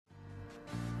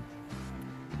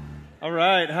All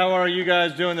right, how are you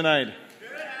guys doing tonight?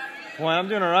 Boy, I'm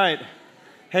doing all right.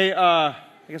 Hey, I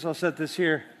guess I'll set this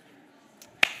here.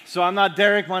 So I'm not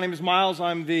Derek, my name is Miles.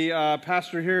 I'm the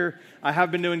pastor here. I have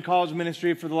been doing college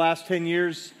ministry for the last 10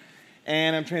 years,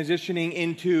 and I'm transitioning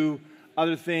into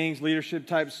other things, leadership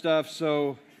type stuff.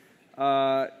 So,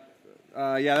 yeah,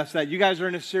 that's that. You guys are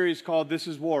in a series called This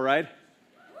Is War, right?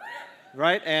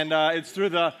 Right? And it's through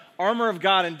the armor of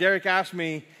God, and Derek asked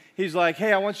me, he's like,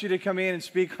 hey, I want you to come in and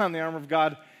speak on the armor of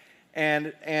God.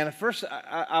 And at first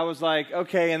I was like,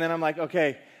 okay, and then I'm like,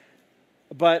 okay.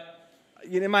 But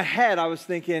in my head I was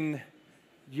thinking,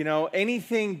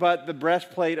 anything but the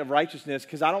breastplate of righteousness,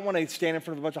 because I don't want to stand in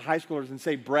front of a bunch of high schoolers and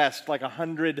say breast like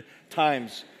 100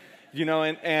 times.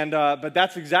 But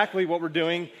that's exactly what we're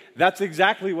doing. That's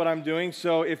exactly what I'm doing.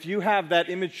 So if you have that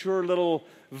immature little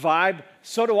vibe,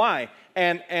 so do I.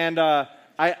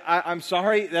 I'm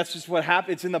sorry, that's just what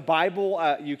happened. It's in the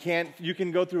Bible. You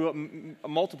can go through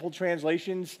multiple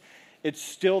translations. It's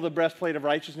still the breastplate of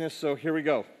righteousness, so here we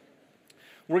go.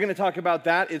 We're going to talk about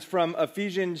that. It's from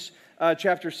Ephesians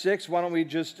chapter 6. Why don't we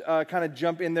just kind of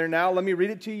jump in there now? Let me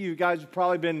read it to you. You guys have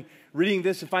probably been reading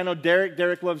this. If I know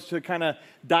Derek loves to kind of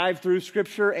dive through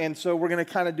Scripture, and so we're going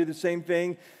to kind of do the same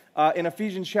thing. In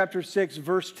Ephesians chapter 6,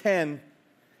 verse 10,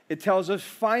 it tells us,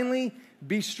 finally,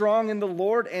 be strong in the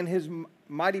Lord and His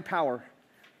mighty power.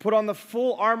 Put on the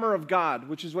full armor of God,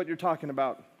 which is what you're talking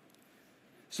about,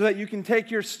 so that you can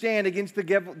take your stand against the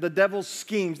devil's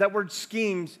schemes. That word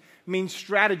schemes means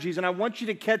strategies, and I want you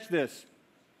to catch this.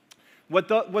 What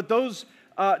those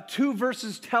two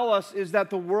verses tell us is that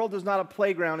the world is not a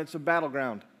playground, it's a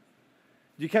battleground.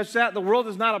 You catch that? The world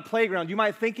is not a playground. You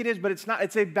might think it is, but it's not.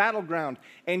 It's a battleground,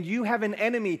 and you have an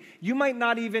enemy. You might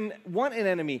not even want an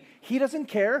enemy. He doesn't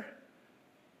care.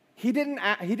 He's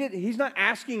not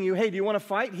asking you, hey, do you want to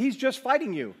fight? He's just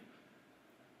fighting you.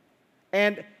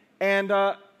 And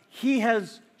he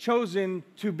has chosen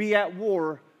to be at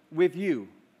war with you.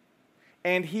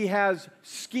 And he has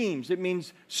schemes. It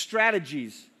means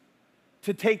strategies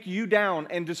to take you down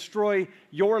and destroy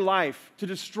your life, to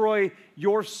destroy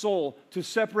your soul, to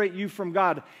separate you from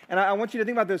God. And I want you to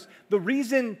think about this. The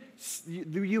reason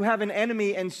you have an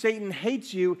enemy and Satan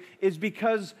hates you is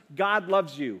because God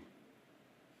loves you.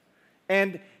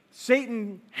 And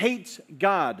Satan hates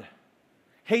God,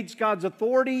 hates God's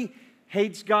authority,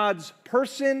 hates God's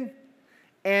person,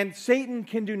 and Satan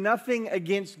can do nothing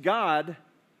against God.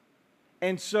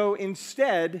 And so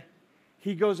instead,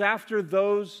 he goes after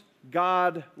those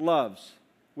God loves,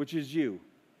 which is you.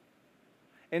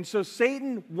 And so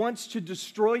Satan wants to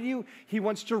destroy you. He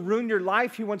wants to ruin your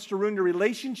life. He wants to ruin your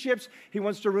relationships. He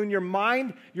wants to ruin your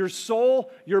mind, your soul,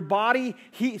 your body.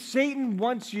 Satan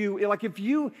wants you, like if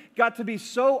you got to be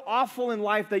so awful in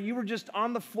life that you were just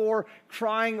on the floor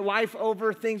crying life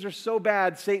over, things are so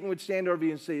bad, Satan would stand over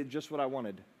you and say, just what I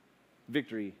wanted,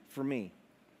 victory for me.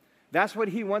 That's what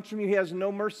he wants from you. He has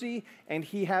no mercy, and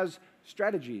he has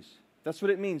strategies. That's what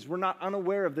it means. We're not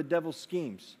unaware of the devil's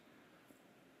schemes.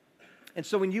 And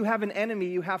so when you have an enemy,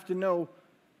 you have to know,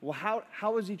 well,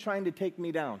 how is he trying to take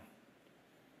me down?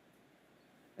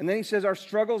 And then he says, our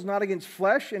struggle is not against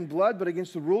flesh and blood, but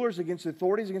against the rulers, against the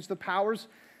authorities, against the powers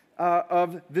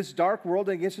of this dark world,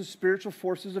 and against the spiritual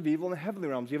forces of evil in the heavenly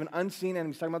realms. You have an unseen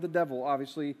enemy. He's talking about the devil,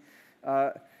 obviously.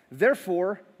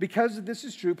 Therefore, because this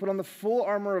is true, put on the full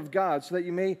armor of God, so that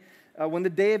you may, when the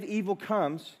day of evil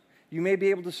comes, you may be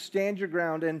able to stand your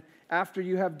ground, and after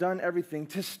you have done everything,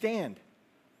 to stand.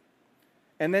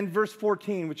 And then verse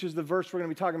 14, which is the verse we're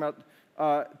going to be talking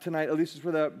about tonight, at least is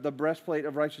where the breastplate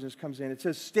of righteousness comes in. It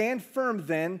says, stand firm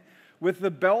then with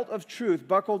the belt of truth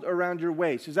buckled around your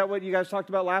waist. Is that what you guys talked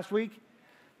about last week?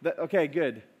 Okay,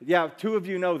 good. Yeah, two of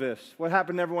you know this. What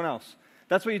happened to everyone else?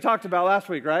 That's what you talked about last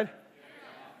week, right?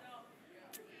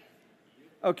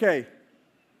 Okay.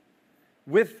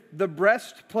 With the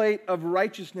breastplate of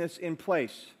righteousness in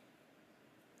place,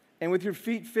 and with your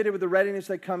feet fitted with the readiness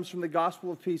that comes from the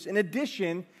gospel of peace. In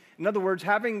addition, in other words,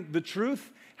 having the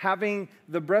truth, having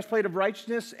the breastplate of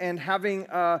righteousness, and having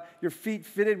your feet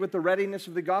fitted with the readiness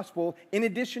of the gospel, in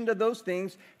addition to those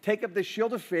things, take up the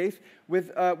shield of faith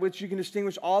with which you can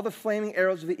distinguish all the flaming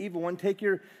arrows of the evil one. Take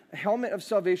your helmet of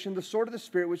salvation, the sword of the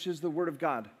Spirit, which is the word of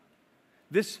God.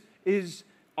 This is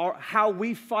how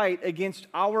we fight against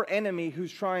our enemy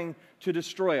who's trying to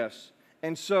destroy us.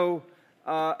 And so,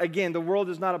 again, the world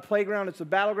is not a playground, it's a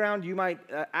battleground. You might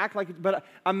act like it, but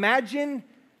imagine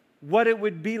what it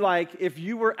would be like if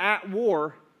you were at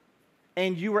war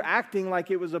and you were acting like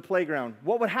it was a playground.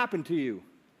 What would happen to you?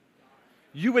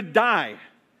 You would die,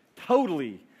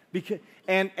 totally.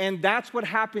 And that's what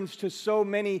happens to so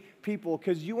many people,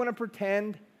 because you want to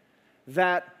pretend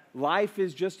that life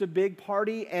is just a big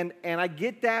party, and I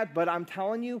get that, but I'm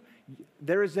telling you,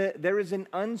 there is an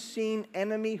unseen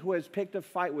enemy who has picked a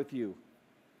fight with you,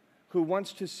 who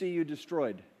wants to see you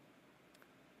destroyed.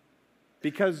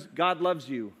 Because God loves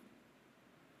you.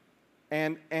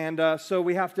 And so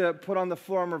we have to put on the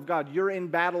full armor of God. You're in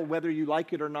battle whether you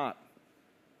like it or not.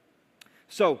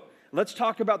 So let's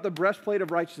talk about the breastplate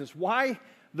of righteousness. Why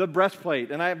the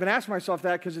breastplate? And I've been asking myself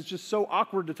that because it's just so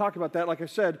awkward to talk about that, like I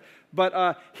said.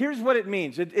 But here's what it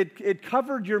means. It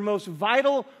covered your most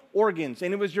vital organs,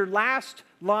 and it was your last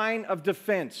line of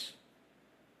defense.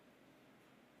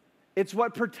 It's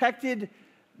what protected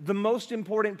the most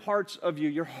important parts of you,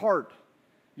 your heart,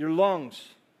 your lungs,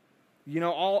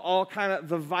 all kind of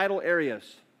the vital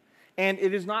areas. And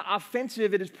it is not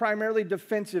offensive, it is primarily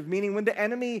defensive, meaning when the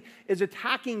enemy is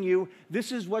attacking you,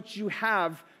 this is what you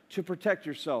have to protect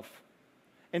yourself.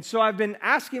 And so I've been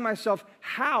asking myself,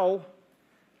 how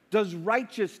does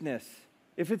righteousness,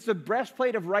 if it's the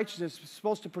breastplate of righteousness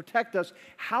supposed to protect us,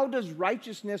 how does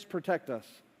righteousness protect us?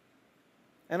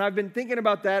 And I've been thinking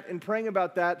about that and praying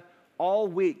about that all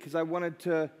week because I wanted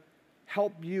to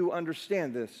help you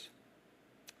understand this.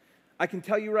 I can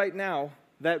tell you right now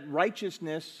that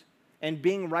righteousness and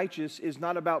being righteous is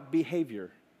not about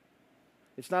behavior.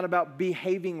 It's not about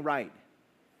behaving right.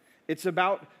 It's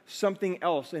about something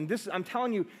else. And this, I'm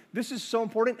telling you, this is so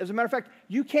important. As a matter of fact,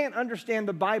 you can't understand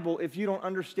the Bible if you don't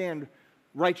understand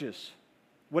righteous,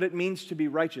 what it means to be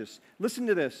righteous. Listen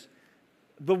to this.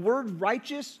 The word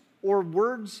righteous, or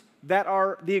words that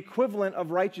are the equivalent of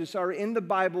righteous, are in the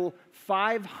Bible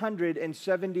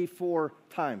 574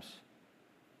 times.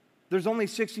 There's only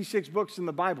 66 books in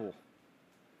the Bible.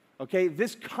 Okay,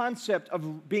 this concept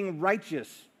of being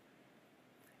righteous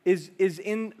is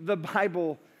in the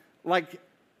Bible like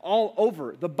all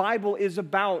over. The Bible is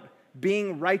about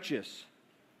being righteous.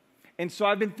 And so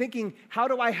I've been thinking, how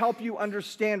do I help you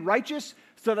understand righteous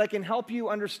so that I can help you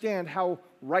understand how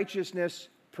righteousness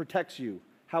protects you,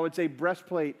 how it's a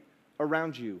breastplate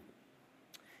around you.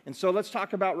 And so let's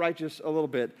talk about righteous a little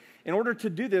bit. In order to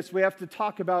do this, we have to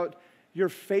talk about your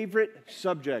favorite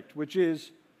subject, which is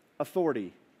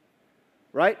authority.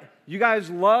 Right? You guys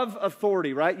love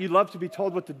authority, right? You love to be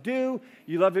told what to do.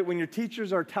 You love it when your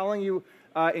teachers are telling you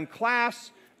in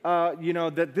class,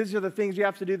 that these are the things you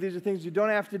have to do, these are the things you don't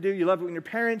have to do. You love it when your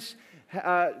parents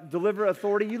deliver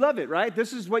authority. You love it, right?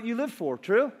 This is what you live for,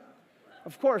 true?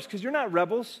 Of course, because you're not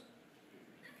rebels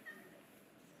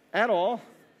at all.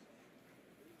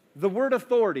 The word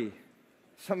authority.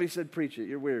 Somebody said, preach it.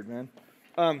 You're weird,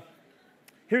 man.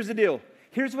 Here's the deal.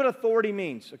 Here's what authority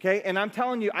means, okay? And I'm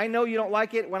telling you, I know you don't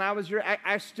like it. When I was here,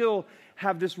 I still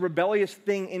have this rebellious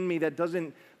thing in me that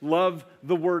doesn't love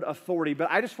the word authority. But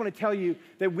I just want to tell you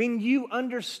that when you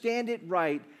understand it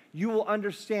right, you will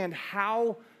understand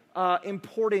how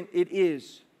important it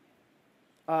is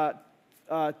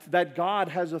that God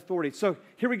has authority. So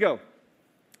here we go.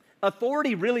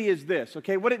 Authority really is this,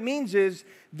 okay? What it means is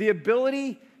the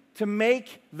ability to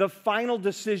make the final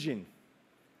decision.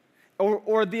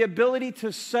 Or the ability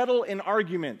to settle an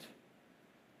argument.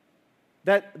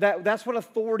 That's what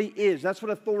authority is. That's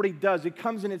what authority does. It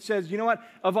comes and it says, you know what?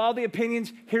 Of all the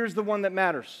opinions, here's the one that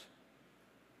matters.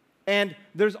 And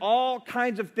there's all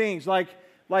kinds of things, like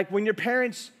when your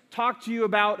parents talk to you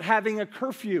about having a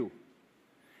curfew.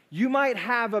 You might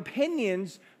have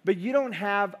opinions, but you don't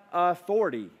have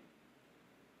authority.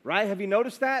 Right? Have you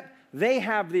noticed that? They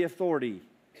have the authority.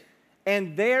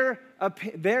 And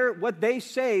what they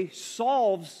say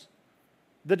solves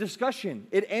the discussion.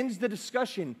 It ends the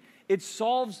discussion. It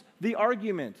solves the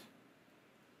argument.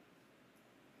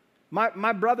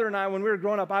 My brother and I, when we were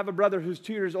growing up, I have a brother who's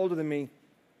 2 years older than me.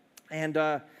 And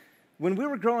when we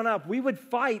were growing up, we would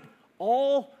fight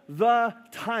all the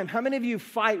time. How many of you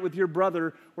fight with your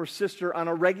brother or sister on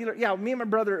a regular? Yeah, me and my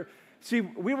brother. See,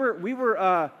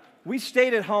 we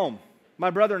stayed at home. My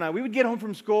brother and I, we would get home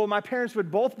from school. My parents would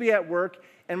both be at work,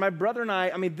 and my brother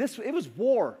and it was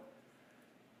war.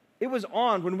 It was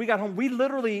on when we got home. We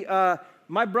literally,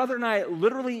 my brother and I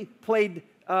literally played.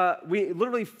 We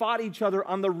literally fought each other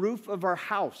on the roof of our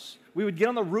house. We would get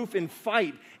on the roof and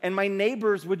fight, and my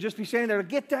neighbors would just be standing there,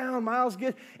 "Get down, Miles,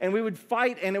 get!" And we would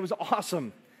fight, and it was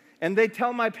awesome. And they'd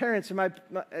tell my parents, and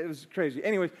it was crazy.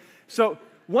 Anyways, so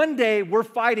one day we're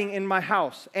fighting in my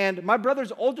house, and my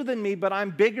brother's older than me, but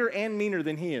I'm bigger and meaner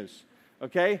than he is.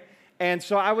 Okay, and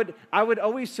so I would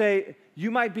always say,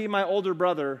 "You might be my older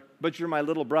brother, but you're my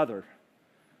little brother,"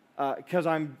 because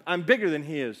I'm bigger than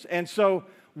he is. And so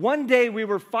one day we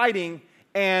were fighting,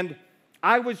 and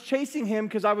I was chasing him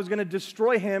because I was going to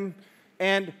destroy him.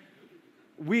 And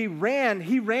he ran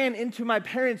into my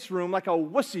parents' room like a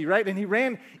wussy, right? And he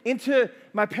ran into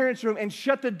my parents' room and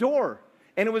shut the door.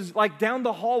 And it was like down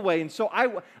the hallway. And so I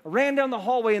ran down the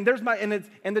hallway and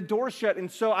and the door shut. And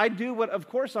so I do what, of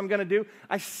course, I'm going to do.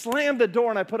 I slammed the door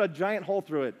and I put a giant hole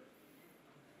through it.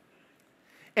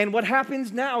 And what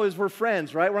happens now is we're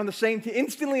friends, right? We're on the same team,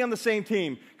 instantly on the same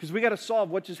team, because we got to solve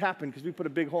what just happened because we put a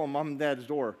big hole in Mom and Dad's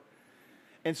door.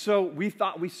 And so we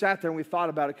sat there and we thought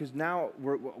about it because now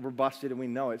we're busted and we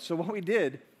know it. So what we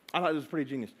did, I thought it was pretty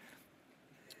genius.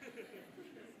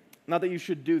 Not that you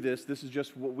should do this. This is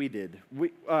just what we did.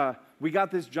 We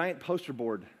got this giant poster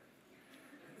board,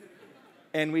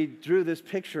 and we drew this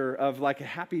picture of like a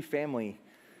happy family,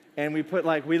 and we put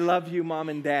like, "We love you, Mom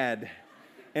and Dad,"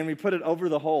 and we put it over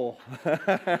the hole.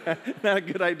 Not a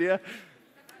good idea.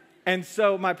 And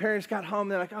so my parents got home.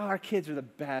 They're like, "Oh, our kids are the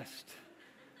best.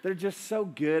 They're just so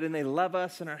good, and they love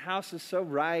us, and our house is so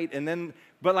right." And then,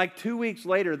 but like 2 weeks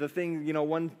later, the thing,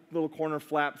 one little corner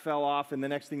flap fell off, and the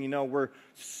next thing you know, we're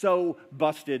so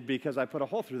busted because I put a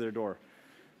hole through their door.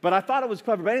 But I thought it was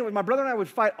clever. But anyway, my brother and I would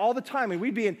fight all the time, and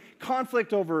we'd be in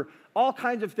conflict over all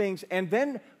kinds of things. And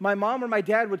then my mom or my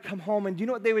dad would come home, and do you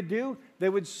know what they would do? They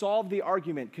would solve the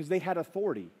argument because they had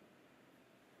authority.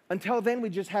 Until then, we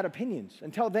just had opinions.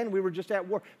 Until then, we were just at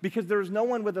war. Because there was no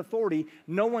one with authority,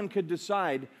 no one could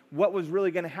decide what was really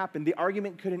going to happen. The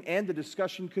argument couldn't end, the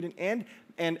discussion couldn't end,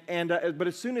 but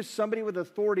as soon as somebody with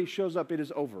authority shows up, it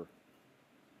is over.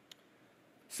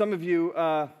 Some of you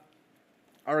are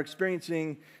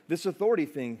experiencing this authority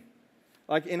thing.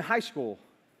 Like in high school,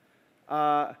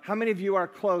 how many of you are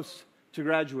close to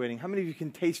graduating? How many of you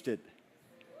can taste it?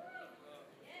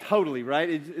 Totally, right?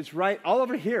 It's right all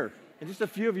over here. And just a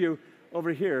few of you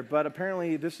over here, but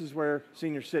apparently this is where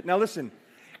seniors sit. Now listen,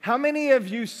 how many of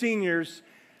you seniors,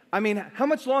 how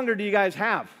much longer do you guys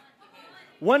have?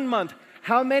 1 month.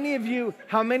 How many of you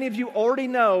already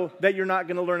know that you're not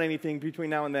going to learn anything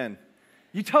between now and then?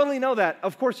 You totally know that.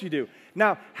 Of course you do.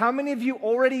 Now, how many of you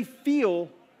already feel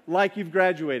like you've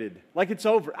graduated? Like it's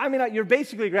over? You're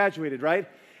basically graduated, right?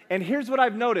 And here's what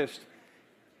I've noticed.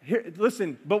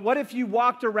 Listen, but what if you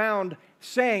walked around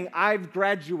saying, "I've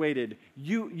graduated"?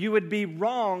 You would be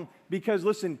wrong because,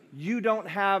 listen, you don't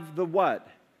have the what?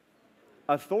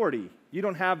 Authority. You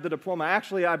don't have the diploma.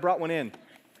 Actually, I brought one in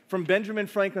from Benjamin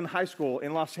Franklin High School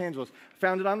in Los Angeles.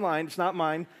 Found it online. It's not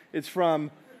mine. It's from,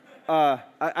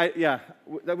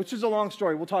 which is a long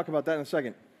story. We'll talk about that in a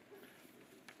second.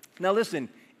 Now, listen,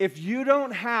 if you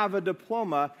don't have a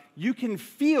diploma, you can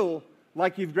feel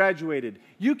like you've graduated.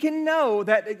 You can know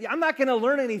that I'm not going to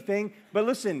learn anything, but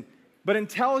listen, but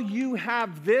until you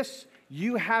have this,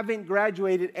 you haven't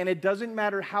graduated, and it doesn't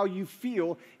matter how you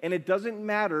feel, and it doesn't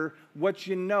matter what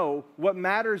you know. What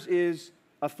matters is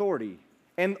authority,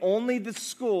 and only the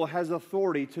school has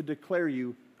authority to declare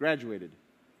you graduated.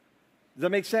 Does that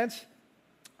make sense?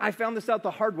 I found this out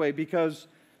the hard way because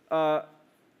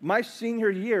my senior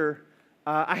year,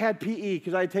 I had PE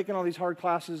because I had taken all these hard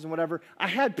classes and whatever. I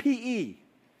had PE.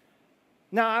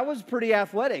 Now, I was pretty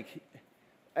athletic,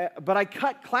 but I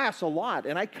cut class a lot,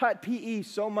 and I cut PE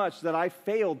so much that I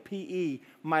failed PE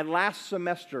my last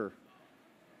semester.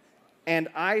 And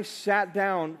I sat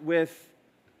down with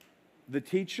the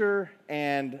teacher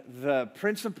and the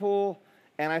principal,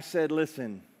 and I said,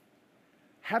 "Listen,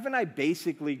 haven't I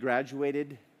basically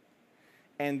graduated?"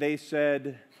 And they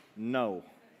said, "No."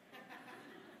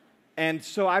 And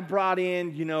so I brought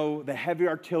in, the heavy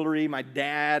artillery, my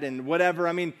dad, and whatever.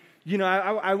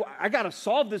 I got to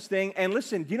solve this thing. And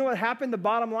listen, do you know what happened? The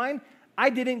bottom line, I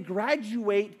didn't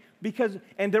graduate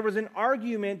and there was an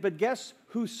argument, but guess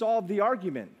who solved the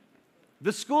argument?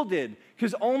 The school did,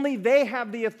 because only they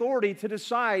have the authority to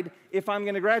decide if I'm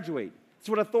going to graduate. That's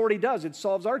what authority does. It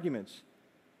solves arguments.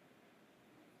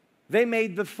 They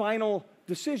made the final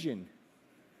decision.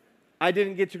 I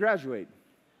didn't get to graduate.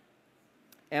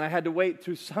 And I had to wait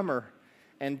through summer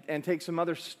and take some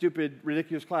other stupid,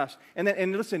 ridiculous class.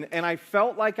 And listen, I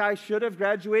felt like I should have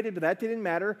graduated, but that didn't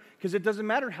matter because it doesn't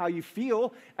matter how you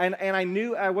feel. And I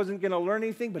knew I wasn't going to learn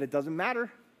anything, but it doesn't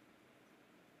matter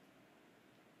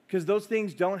because those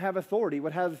things don't have authority.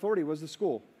 What had authority was the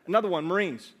school. Another one,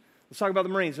 Marines. Let's talk about the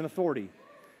Marines and authority.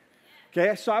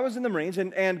 Okay, so I was in the Marines,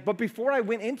 but before I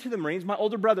went into the Marines, my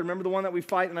older brother, remember the one that we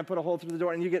fight and I put a hole through the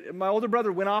door, my older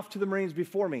brother went off to the Marines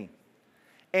before me.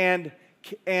 And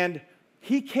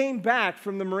he came back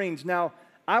from the Marines. Now,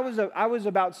 I was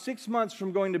about 6 months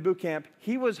from going to boot camp.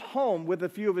 He was home with a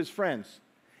few of his friends.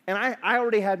 And I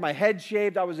already had my head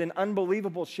shaved. I was in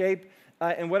unbelievable shape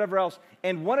and whatever else.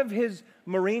 And one of his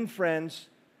Marine friends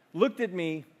looked at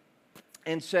me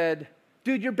and said,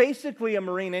 "Dude, you're basically a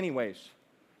Marine anyways.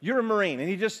 You're a Marine. And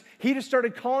he just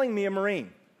started calling me a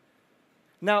Marine.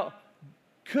 Now,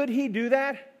 could he do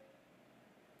that?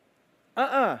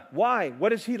 Why? What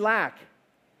does he lack?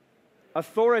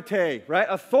 Authority, right?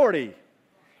 Authority.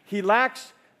 He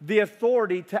lacks the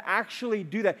authority to actually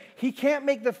do that. He can't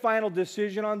make the final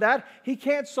decision on that. He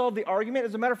can't solve the argument.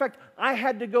 As a matter of fact, I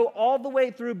had to go all the way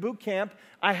through boot camp.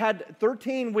 I had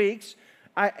 13 weeks,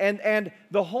 and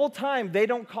the whole time, they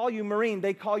don't call you Marine,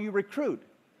 they call you recruit.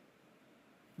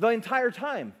 The entire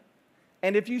time.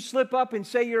 And if you slip up and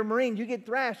say you're a Marine, you get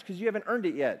thrashed because you haven't earned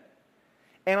it yet.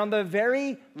 And on the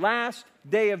very last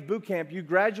day of boot camp, you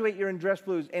graduate, you're in dress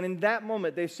blues, and in that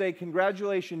moment, they say,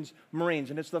 congratulations,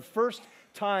 Marines. And it's the first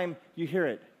time you hear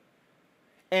it.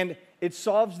 And it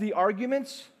solves the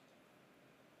arguments.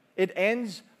 It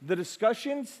ends the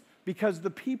discussions because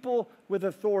the people with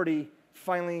authority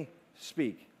finally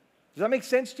speak. Does that make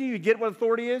sense to you? You get what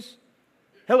authority is?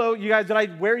 Hello, you guys, did I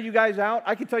wear you guys out?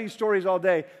 I could tell you stories all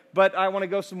day, but I want to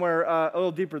go somewhere a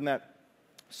little deeper than that.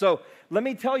 So let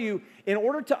me tell you, in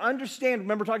order to understand,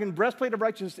 remember talking breastplate of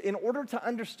righteousness, in order to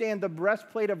understand the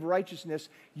breastplate of righteousness,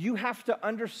 you have to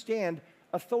understand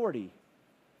authority.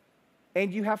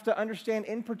 And you have to understand,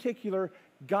 in particular,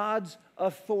 God's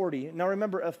authority. Now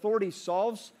remember, authority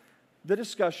solves the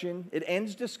discussion, it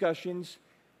ends discussions,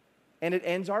 and it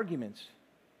ends arguments.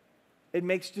 It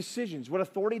makes decisions. What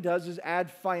authority does is add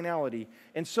finality.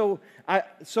 And so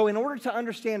in order to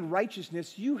understand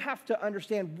righteousness, you have to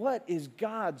understand what is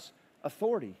God's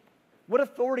authority. What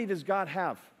authority does God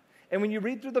have? And when you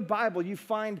read through the Bible, you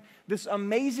find this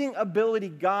amazing ability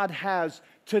God has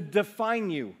to define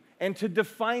you and to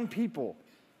define people.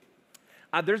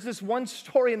 There's this one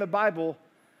story in the Bible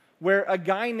where a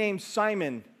guy named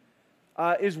Simon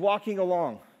is walking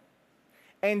along.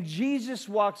 And Jesus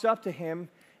walks up to him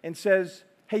and says,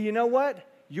 hey, you know what?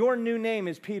 Your new name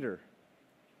is Peter.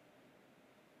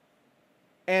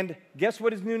 And guess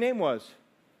what his new name was?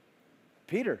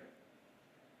 Peter.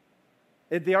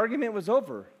 The argument was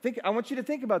over. I want you to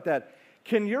think about that.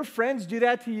 Can your friends do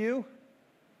that to you?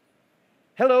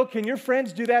 Hello, can your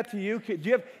friends do that to you?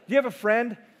 Do you have a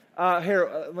friend?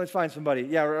 Here, let's find somebody.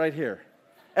 Yeah, right here.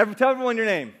 Tell everyone your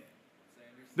name.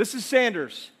 Sanders. This is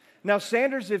Sanders. Now,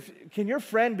 Sanders, can your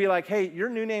friend be like, hey, your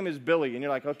new name is Billy? And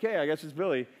you're like, okay, I guess it's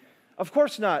Billy. Of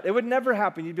course not. It would never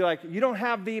happen. You'd be like, you don't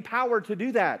have the power to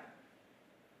do that.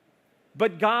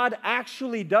 But God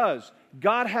actually does.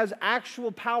 God has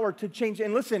actual power to change.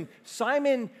 And listen,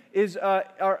 Simon is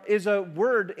a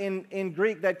word in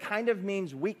Greek that kind of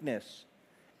means weakness.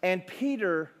 And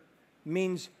Peter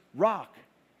means rock,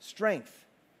 strength.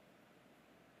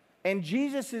 And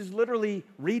Jesus is literally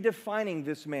redefining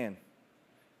this man.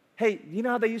 Hey, you know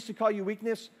how they used to call you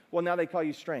weakness? Well, now they call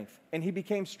you strength. And he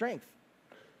became strength.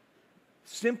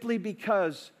 Simply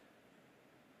because,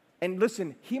 and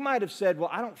listen, he might have said, well,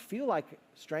 I don't feel like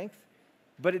strength,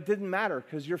 but it didn't matter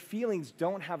because your feelings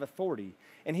don't have authority.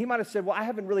 And he might have said, well, I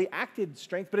haven't really acted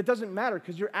strength, but it doesn't matter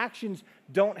because your actions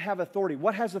don't have authority.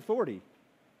 What has authority?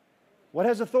 What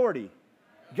has authority?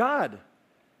 God.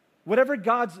 Whatever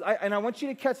and I want you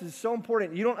to catch this, it's so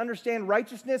important. You don't understand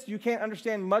righteousness, you can't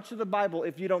understand much of the Bible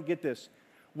if you don't get this.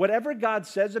 Whatever God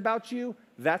says about you,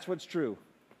 that's what's true.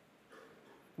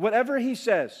 Whatever he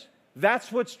says,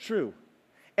 that's what's true.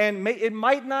 And it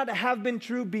might not have been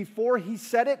true before he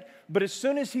said it, but as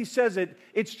soon as he says it,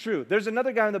 it's true. There's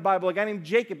another guy in the Bible, a guy named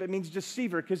Jacob. It means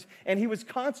deceiver, and he was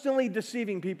constantly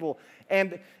deceiving people.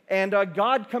 And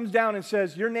God comes down and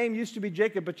says, your name used to be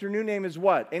Jacob, but your new name is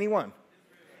what? Anyone?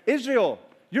 Israel,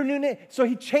 your new name. So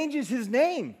he changes his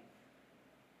name.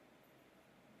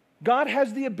 God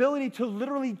has the ability to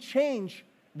literally change,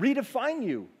 redefine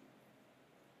you.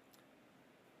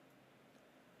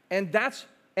 And that's,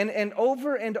 and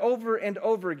over and over and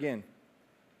over again.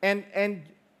 And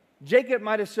Jacob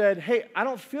might have said, hey, I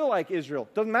don't feel like Israel.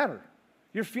 Doesn't matter.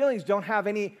 Your feelings don't have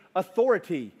any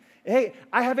authority. Hey,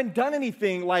 I haven't done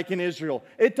anything like in Israel.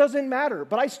 It doesn't matter,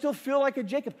 but I still feel like a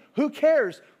Jacob. Who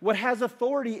cares? What has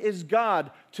authority is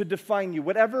God to define you.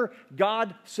 Whatever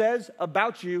God says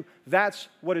about you, that's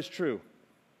what is true.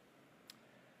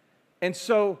 And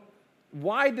so,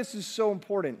 why this is so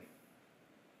important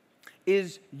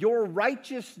is your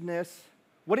righteousness,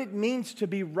 what it means to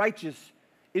be righteous,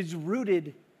 is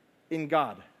rooted in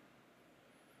God,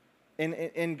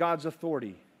 in God's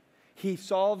authority. He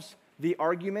solves the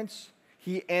arguments,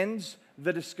 he ends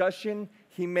the discussion,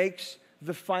 he makes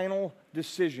the final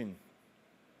decision.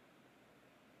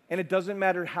 And it doesn't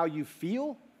matter how you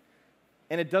feel,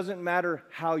 and it doesn't matter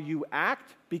how you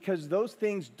act, because those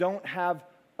things don't have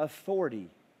authority.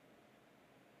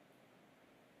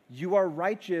 You are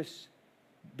righteous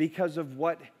because of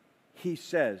what he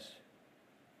says.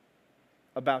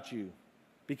 about you,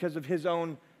 because of his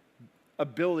own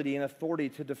ability and authority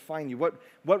to define you.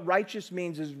 What righteous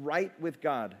means is right with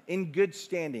God, in good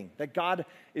standing, that God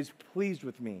is pleased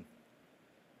with me.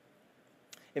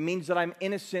 It means that I'm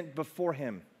innocent before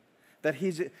him, that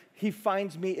he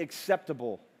finds me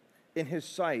acceptable in his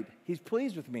sight. He's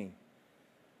pleased with me.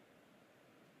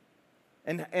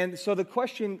 And so the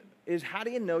question is, how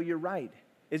do you know you're right?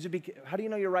 How do you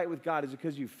know you're right with God? Is it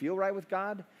because you feel right with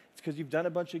God? It's because you've done a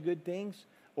bunch of good things?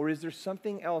 Or is there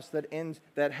something else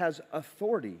that has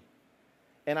authority?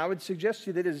 And I would suggest to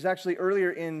you that it is actually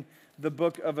earlier in the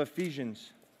book of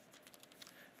Ephesians.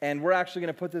 And we're actually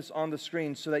going to put this on the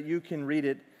screen so that you can read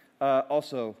it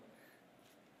also.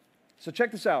 So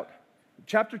check this out.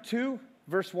 Chapter 2,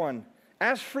 verse 1.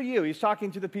 As for you, he's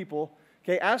talking to the people.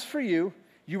 Okay, as for you,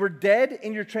 you were dead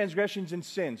in your transgressions and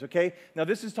sins. Okay, now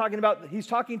this is talking about, he's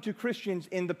talking to Christians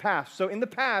in the past. So in the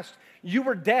past, you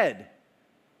were dead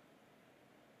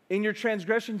in your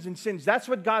transgressions and sins. That's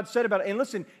what God said about it. And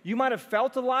listen, you might have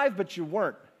felt alive, but you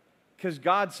weren't, because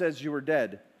God says you were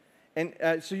dead. And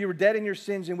so you were dead in your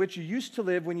sins in which you used to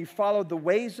live when you followed the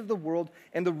ways of the world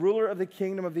and the ruler of the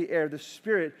kingdom of the air, the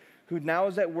spirit who now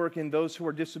is at work in those who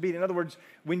are disobedient. In other words,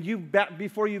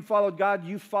 before you followed God,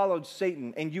 you followed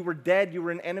Satan, and you were dead, you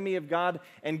were an enemy of God,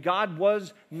 and God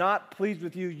was not pleased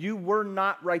with you. You were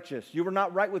not righteous. You were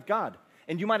not right with God.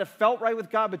 And you might have felt right with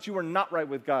God, but you were not right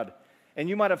with God. And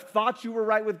you might have thought you were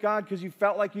right with God because you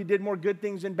felt like you did more good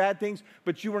things than bad things,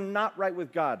 but you were not right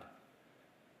with God.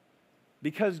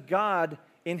 Because God,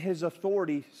 in his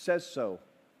authority, says so.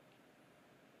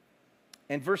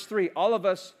 And verse 3, all of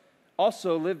us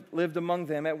also lived among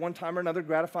them at one time or another,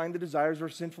 gratifying the desires of our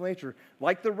sinful nature.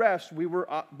 Like the rest, we were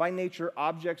by nature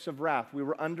objects of wrath. We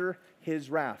were under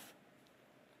his wrath.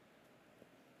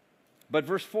 But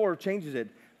verse 4 changes it.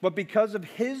 But because of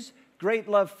his great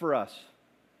love for us,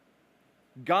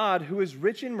 God, who is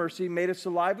rich in mercy, made us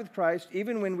alive with Christ,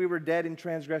 even when we were dead in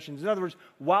transgressions. In other words,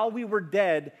 while we were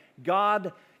dead,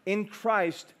 God in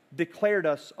Christ declared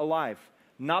us alive.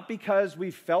 Not because we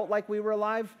felt like we were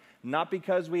alive, not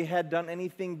because we had done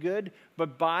anything good,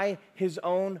 but by his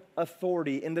own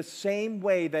authority. In the same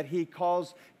way that he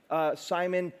calls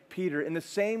Simon Peter, in the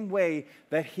same way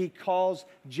that he calls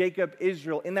Jacob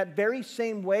Israel, in that very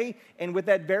same way and with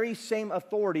that very same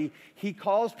authority, he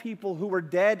calls people who were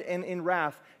dead and in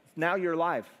wrath. Now you're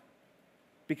alive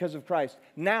because of Christ.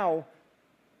 Now,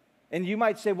 and you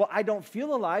might say, well, I don't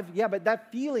feel alive. Yeah, but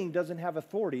that feeling doesn't have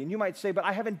authority. And you might say, but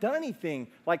I haven't done anything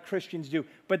like Christians do.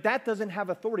 But that doesn't have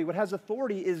authority. What has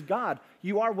authority is God.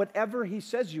 You are whatever he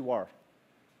says you are.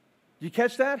 You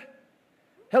catch that?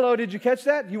 Hello, did you catch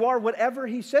that? You are whatever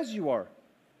he says you are.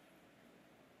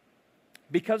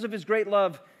 Because of his great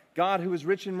love, God, who is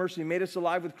rich in mercy, made us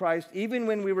alive with Christ, even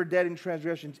when we were dead in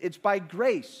transgressions. It's by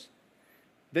grace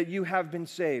that you have been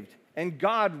saved. And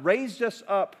God raised us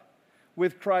up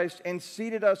with Christ and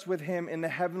seated us with him in the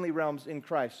heavenly realms in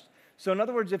Christ. So in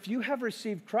other words, if you have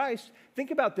received Christ, think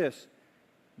about this.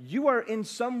 You are in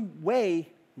some way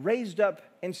raised up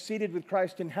and seated with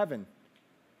Christ in heaven.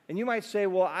 And you might say,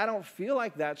 well, I don't feel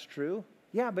like that's true.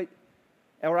 Yeah, but,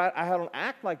 or I don't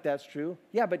act like that's true.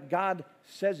 Yeah, but God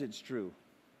says it's true.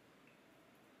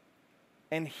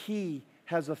 And he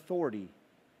has authority.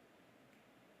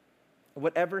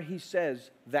 Whatever he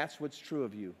says, that's what's true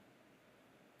of you.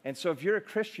 And so if you're a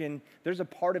Christian, there's a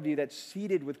part of you that's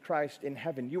seated with Christ in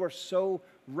heaven. You are so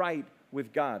right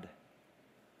with God.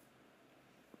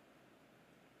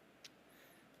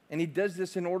 And he does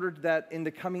this in order that in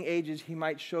the coming ages he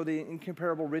might show the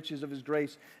incomparable riches of his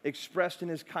grace expressed in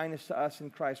his kindness to us in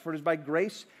Christ. For it is by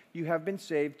grace you have been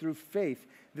saved through faith.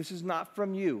 This is not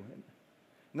from you.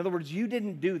 In other words, you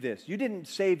didn't do this. You didn't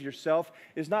save yourself.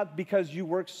 It's not because you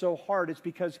worked so hard. It's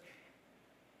because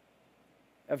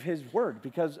of his word,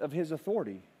 because of his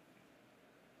authority.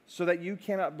 So that you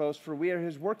cannot boast, for we are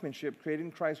his workmanship, created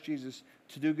in Christ Jesus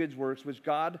to do good works, which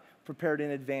God prepared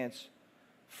in advance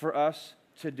for us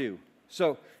to do.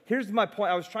 So here's my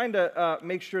point. I was trying to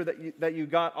make sure that you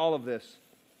got all of this.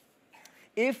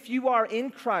 If you are in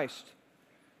Christ,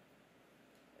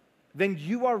 then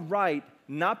you are right,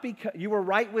 not because you are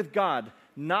right with God,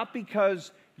 not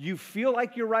because you feel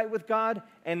like you're right with God,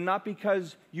 and not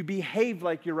because you behave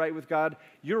like you're right with God.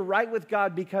 You're right with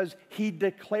God because he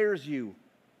declares you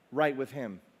right with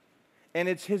him. And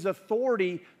it's his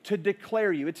authority to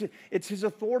declare you. It's his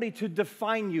authority to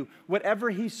define you. Whatever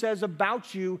he says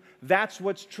about you, that's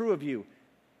what's true of you.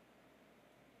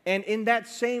 And in that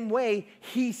same way,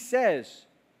 he says,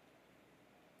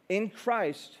 in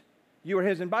Christ, You are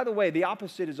his. And by the way, the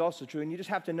opposite is also true, and you just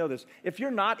have to know this. If you're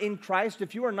not in Christ,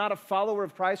 if you are not a follower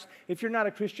of Christ, if you're not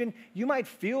a Christian, you might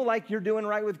feel like you're doing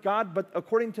right with God, but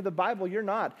according to the Bible, you're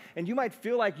not. And you might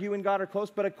feel like you and God are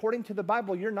close, but according to the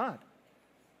Bible, you're not.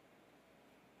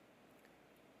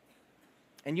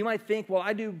 And you might think, well,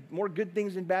 I do more good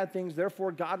things than bad things,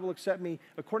 therefore God will accept me.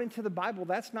 According to the Bible,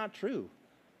 that's not true.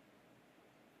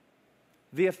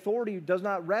 The authority does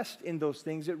not rest in those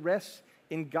things. It rests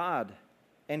in God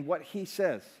and what he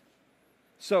says.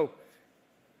 So,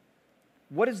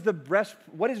 what is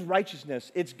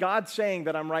righteousness? It's God saying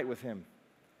that I'm right with him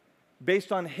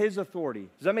based on his authority.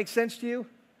 Does that make sense to you?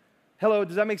 Hello,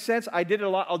 does that make sense? I did it a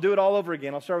lot. I'll do it all over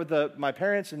again. I'll start with my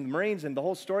parents and the Marines and the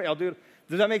whole story. I'll do it.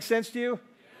 Does that make sense to you?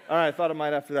 All right, I thought it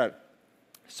might after that.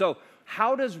 So,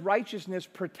 how does righteousness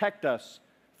protect us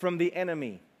from the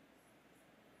enemy?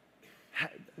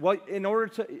 Well, in order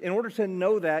to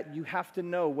know that, you have to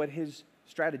know what his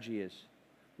strategy is.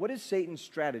 What is Satan's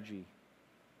strategy?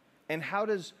 And how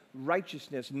does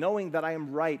righteousness, knowing that I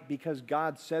am right because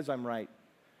God says I'm right,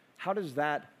 how does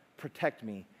that protect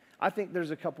me? I think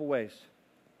there's a couple ways.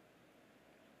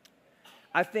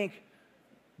 I think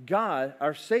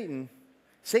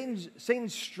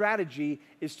Satan's strategy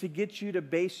is to get you to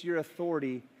base your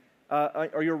authority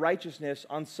or your righteousness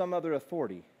on some other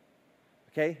authority.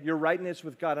 Okay? Your rightness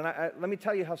with God. And let me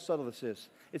tell you how subtle this is.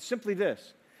 It's simply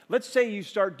this. Let's say you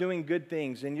start doing good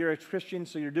things, and you're a Christian,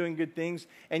 so you're doing good things,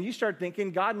 and you start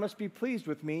thinking, God must be pleased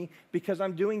with me because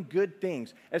I'm doing good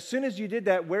things. As soon as you did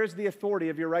that, where's the authority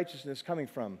of your righteousness coming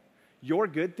from? Your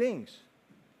good things.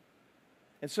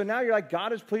 And so now you're like,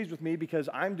 God is pleased with me because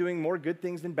I'm doing more good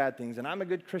things than bad things. And I'm a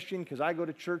good Christian because I go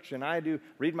to church and I do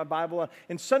read my Bible.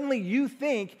 And suddenly you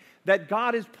think that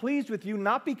God is pleased with you,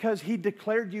 not because he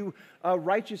declared you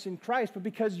righteous in Christ, but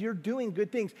because you're doing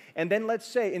good things. And then let's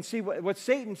say, and see what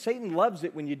Satan loves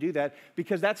it when you do that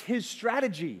because that's his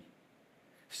strategy.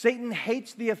 Satan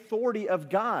hates the authority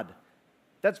of God.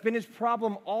 That's been his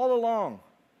problem all along.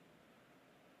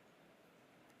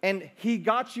 And he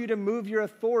got you to move your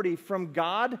authority from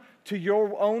God to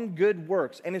your own good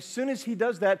works. And as soon as he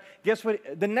does that, guess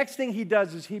what? The next thing he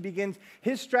does is he begins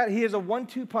his strategy. He has a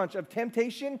 1-2 punch of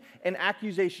temptation and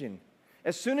accusation.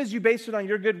 As soon as you base it on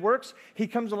your good works, he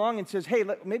comes along and says, hey,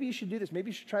 maybe you should do this.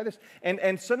 Maybe you should try this.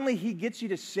 And suddenly he gets you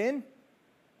to sin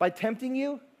by tempting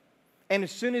you. And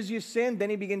as soon as you sin,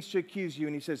 then he begins to accuse you.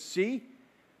 And he says, see,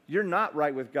 you're not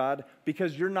right with God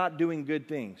because you're not doing good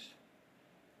things.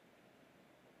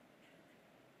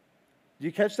 Do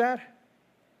you catch that?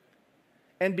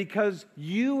 And because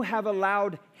you have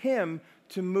allowed him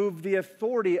to move the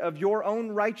authority of your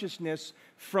own righteousness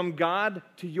from God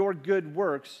to your good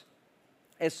works,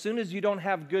 as soon as you don't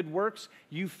have good works,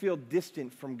 you feel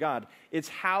distant from God. It's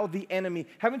how the enemy,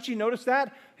 haven't you noticed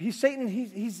that? Satan,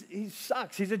 he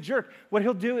sucks. He's a jerk. What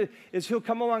he'll do is he'll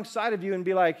come alongside of you and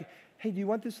be like, hey, do you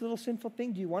want this little sinful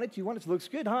thing? Do you want it? Do you want it? It looks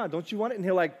good, huh? Don't you want it? And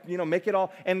he'll make it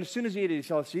all. And as soon as you eat it,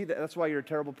 he'll see, that's why you're a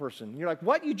terrible person. And you're like,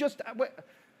 what? What?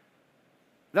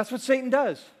 That's what Satan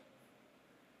does.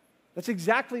 That's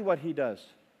exactly what he does.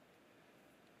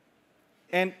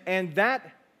 And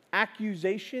that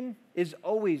accusation is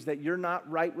always that you're not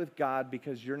right with God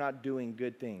because you're not doing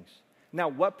good things. Now,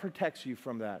 what protects you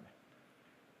from that?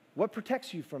 What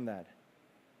protects you from that?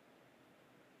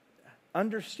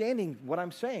 Understanding what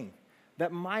I'm saying.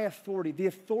 That my authority, the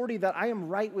authority that I am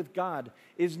right with God,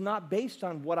 is not based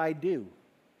on what I do,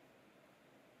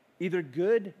 either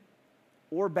good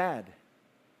or bad.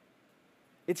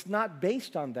 It's not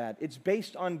based on that. It's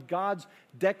based on God's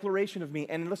declaration of me.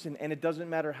 And listen, and it doesn't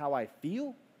matter how I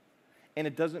feel, and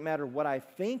it doesn't matter what I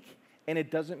think, and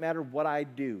it doesn't matter what I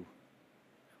do.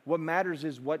 What matters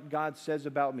is what God says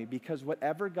about me, because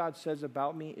whatever God says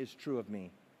about me is true of me.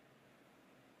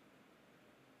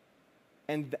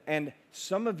 And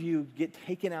some of you get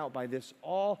taken out by this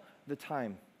all the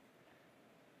time.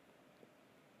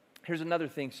 Here's another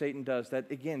thing Satan does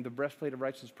that, again, the breastplate of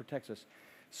righteousness protects us.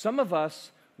 Some of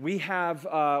us, we have,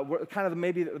 we're kind of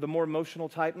maybe the more emotional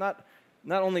type, not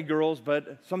only girls,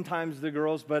 but sometimes the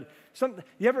girls, but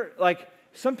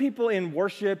some people in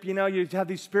worship, you have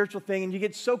these spiritual thing, and you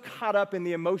get so caught up in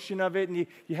the emotion of it, and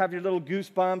you have your little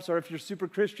goosebumps, or if you're super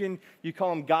Christian, you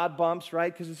call them God bumps,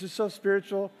 right? Because it's just so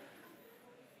spiritual.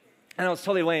 I know it's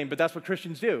totally lame, but that's what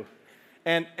Christians do.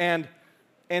 And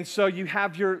so you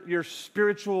have your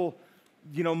spiritual,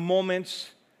 moments,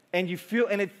 and you feel,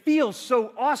 and it feels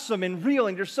so awesome and real,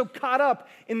 and you're so caught up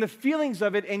in the feelings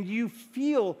of it, and you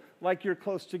feel like you're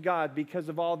close to God because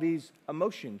of all these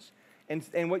emotions.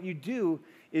 And what you do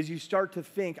is you start to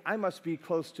think, I must be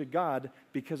close to God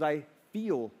because I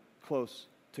feel close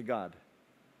to God.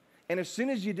 And as soon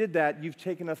as you did that, you've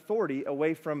taken authority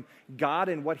away from God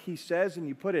and what he says, and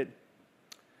you put it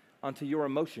onto your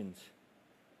emotions.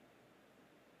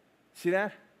 See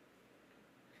that?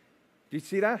 Do you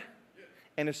see that?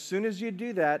 And as soon as you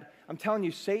do that, I'm telling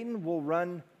you, Satan will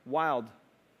run wild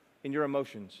in your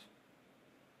emotions.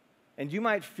 And you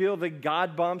might feel the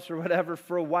God bumps or whatever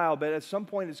for a while, but at some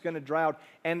point it's going to dry out.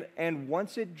 And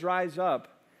once it dries up,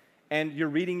 and you're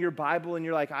reading your Bible and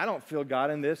you're like, I don't feel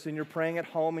God in this, and you're praying at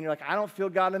home and you're like, I don't feel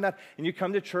God in that, and you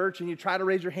come to church and you try to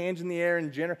raise your hands in the air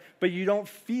and but you don't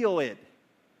feel it.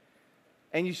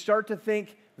 And you start to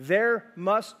think, there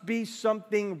must be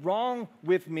something wrong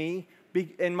with me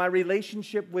in my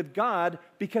relationship with God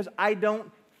because I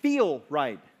don't feel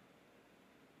right.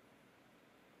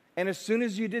 And as soon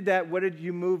as you did that, what did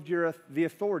you move the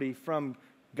authority from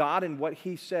God and what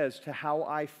he says to how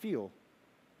I feel?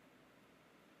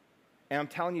 And I'm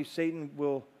telling you, Satan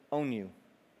will own you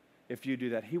if you do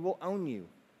that. He will own you.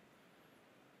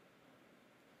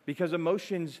 Because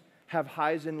emotions have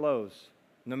highs and lows,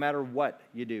 no matter what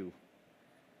you do.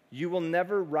 You will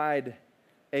never ride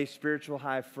a spiritual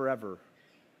high forever.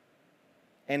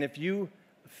 And if you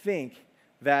think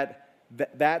that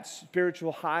that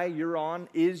spiritual high you're on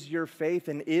is your faith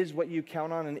and is what you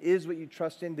count on and is what you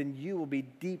trust in, then you will be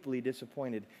deeply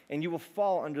disappointed. And you will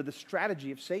fall under the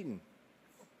strategy of Satan.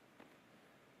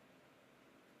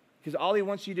 Because all he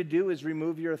wants you to do is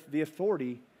remove the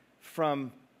authority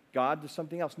from God to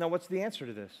something else. Now, what's the answer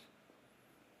to this?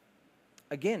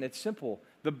 Again, it's simple.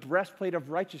 The breastplate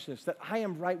of righteousness, that I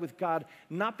am right with God,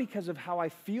 not because of how I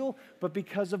feel, but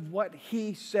because of what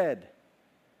he said.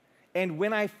 And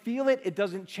when I feel it, it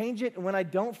doesn't change it. And when I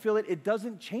don't feel it, it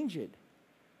doesn't change it.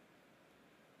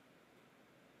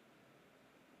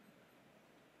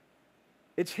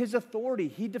 It's his authority.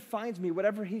 He defines me.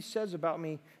 Whatever he says about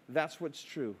me, that's what's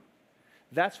true.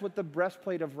 That's what the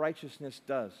breastplate of righteousness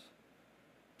does.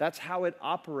 That's how it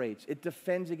operates. It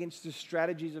defends against the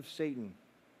strategies of Satan.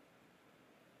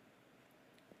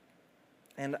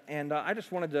 And I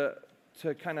just wanted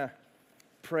to kind of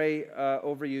pray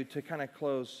over you to kind of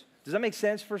close. Does that make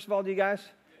sense, first of all, to you guys?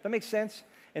 That makes sense?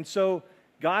 And so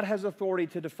God has authority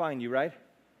to define you, right?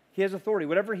 He has authority.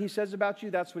 Whatever he says about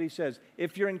you, that's what he says.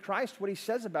 If you're in Christ, what he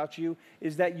says about you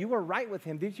is that you are right with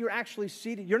him. That you're actually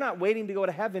seated. You're not waiting to go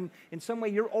to heaven. In some way,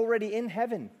 you're already in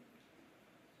heaven.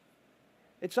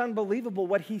 It's unbelievable.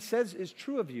 What he says is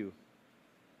true of you.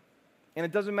 And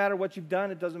it doesn't matter what you've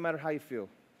done. It doesn't matter how you feel.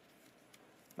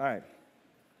 All right.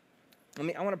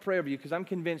 I want to pray over you because I'm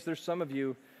convinced there's some of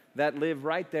you that live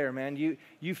right there, man.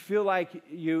 You feel like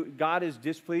God is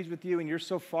displeased with you and you're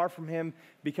so far from him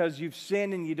because you've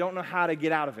sinned and you don't know how to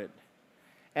get out of it.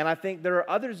 And I think there are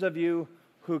others of you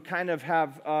who kind of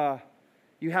have,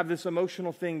 you have this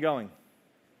emotional thing going.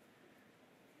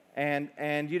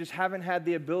 And you just haven't had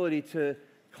the ability to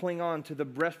cling on to the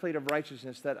breastplate of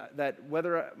righteousness that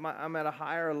whether I'm at a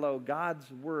high or a low,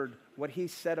 God's word, what he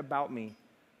said about me,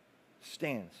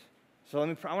 stands. So I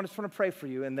just want to pray for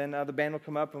you, and then the band will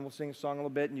come up and we'll sing a song a little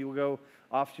bit, and you will go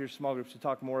off to your small groups to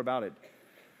talk more about it.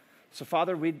 So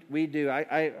Father,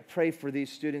 I pray for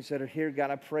these students that are here. God,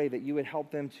 I pray that you would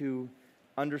help them to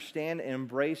understand and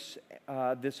embrace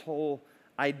this whole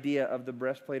idea of the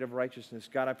breastplate of righteousness.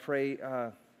 God, I pray,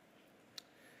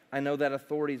 I know that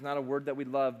authority is not a word that we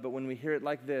love, but when we hear it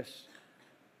like this,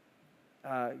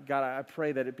 God, I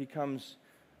pray that it becomes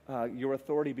your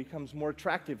authority becomes more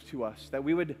attractive to us, that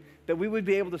we would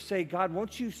be able to say, God,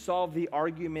 won't you solve the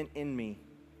argument in me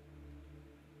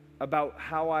about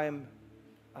how I'm,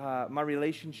 my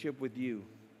relationship with you?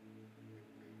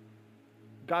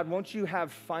 God, won't you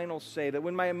have final say, that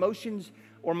when my emotions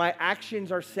or my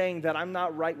actions are saying that I'm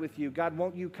not right with you, God,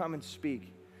 won't you come and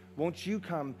speak? Won't you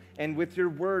come and with your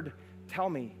word tell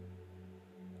me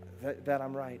that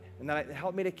I'm right? And that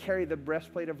help me to carry the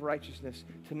breastplate of righteousness,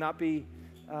 to not be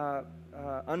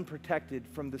unprotected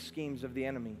from the schemes of the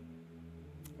enemy.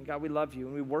 And God, we love you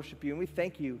and we worship you and we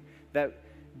thank you that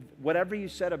whatever you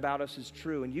said about us is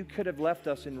true, and you could have left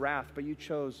us in wrath, but you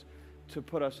chose to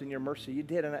put us in your mercy. You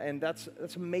did, and that's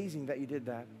amazing that you did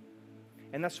that.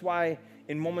 And that's why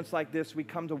in moments like this we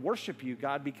come to worship you,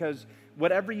 God, because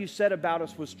whatever you said about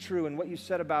us was true, and what you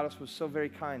said about us was so very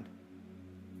kind.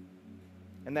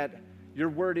 And that your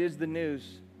word is the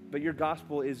news, but your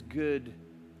gospel is good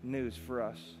news for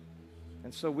us.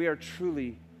 And so we are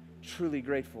truly, truly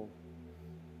grateful.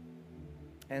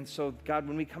 And so, God,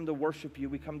 when we come to worship you,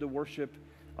 we come to worship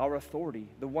our authority,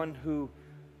 the one who,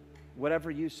 whatever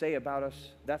you say about us,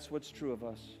 that's what's true of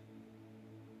us.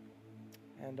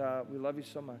 And we love you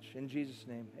so much. In Jesus'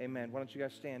 name, amen. Why don't you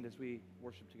guys stand as we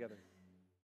worship together?